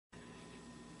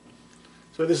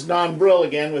So this is Don Brill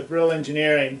again with Brill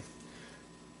Engineering.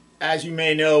 As you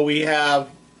may know, we have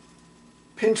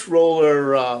pinch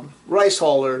roller rice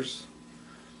hullers,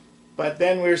 but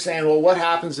then we were saying, well, what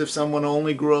happens if someone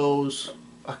only grows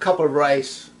a cup of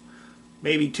rice,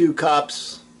 maybe 2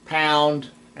 cups, pound,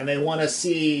 and they want to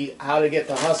see how to get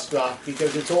the husk off,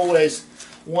 because it's always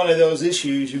one of those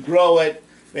issues. You grow it,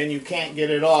 then you can't get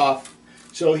it off.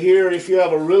 So here, if you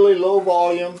have a really low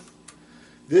volume,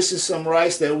 this is some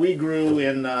rice that we grew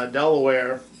in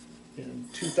Delaware in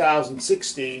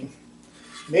 2016.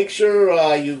 Make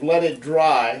sure you've let it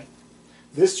dry.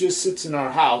 This just sits in our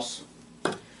house.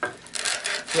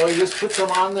 So you just put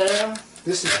some on there.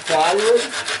 This is plywood.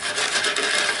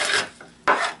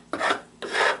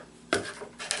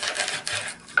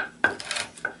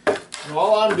 And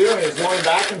all I'm doing is going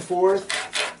back and forth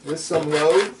with some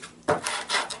load.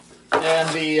 And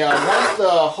once the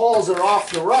hulls are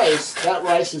off the rice, that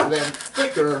rice is then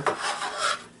thicker,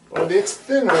 or it's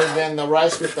thinner than the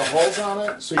rice with the hulls on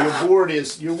it. So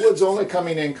your wood's only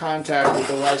coming in contact with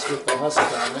the rice with the husk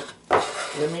on it.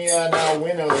 Let me now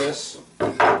winnow this.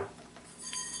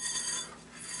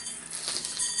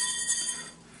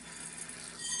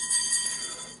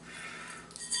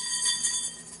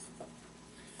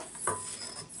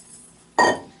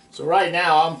 So right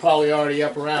now I'm probably already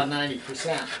up around 90%,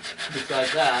 just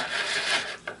like that.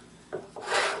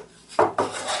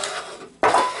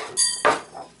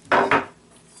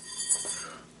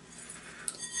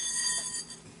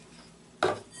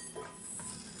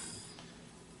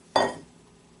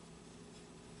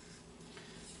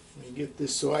 Let me get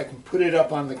this so I can put it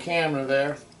up on the camera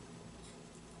there.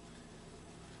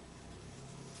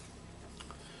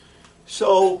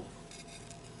 So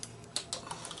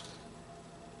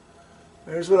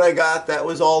there's what I got. That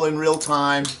was all in real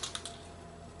time.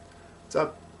 It's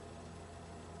up.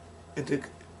 It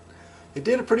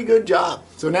did a pretty good job.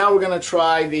 So now we're going to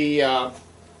try the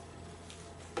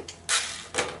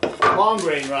long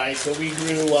grain rice that we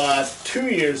grew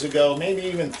 2 years ago, maybe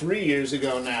even 3 years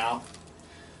ago now.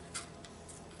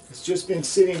 It's just been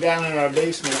sitting down in our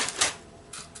basement.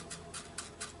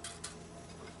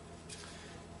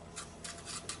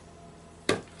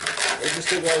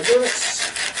 Register our limits.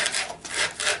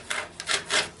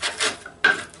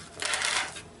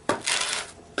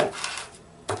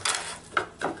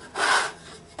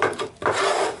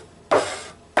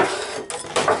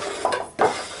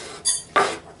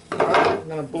 I'm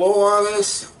going to blow on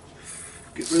this,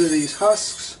 get rid of these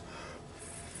husks.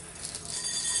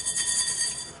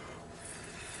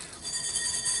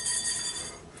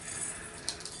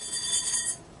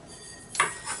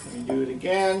 Let me do it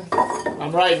again.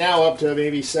 I'm right now up to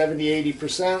maybe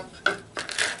 70–80%.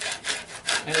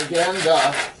 And again,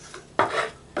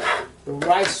 the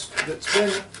rice that's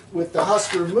been with the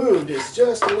husk removed is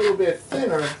just a little bit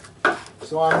thinner,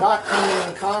 so I'm not coming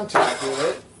in contact with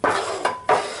it.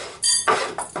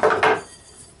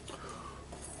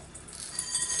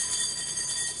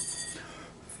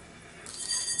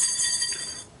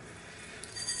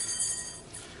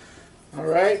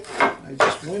 Alright, I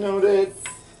just winnowed it,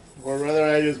 or rather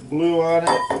I just blew on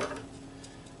it.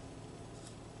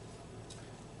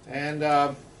 And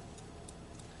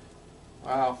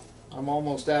wow, I'm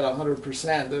almost at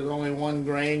 100%. There's only one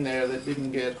grain there that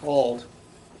didn't get hulled.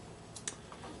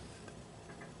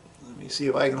 Let me see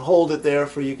if I can hold it there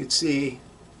for you could see.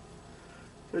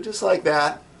 So just like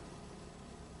that.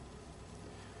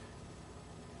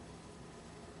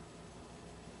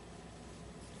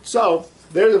 So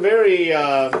there's a very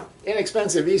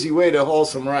inexpensive, easy way to hull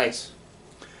some rice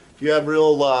if you have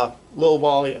real low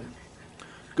volume.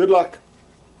 Good luck.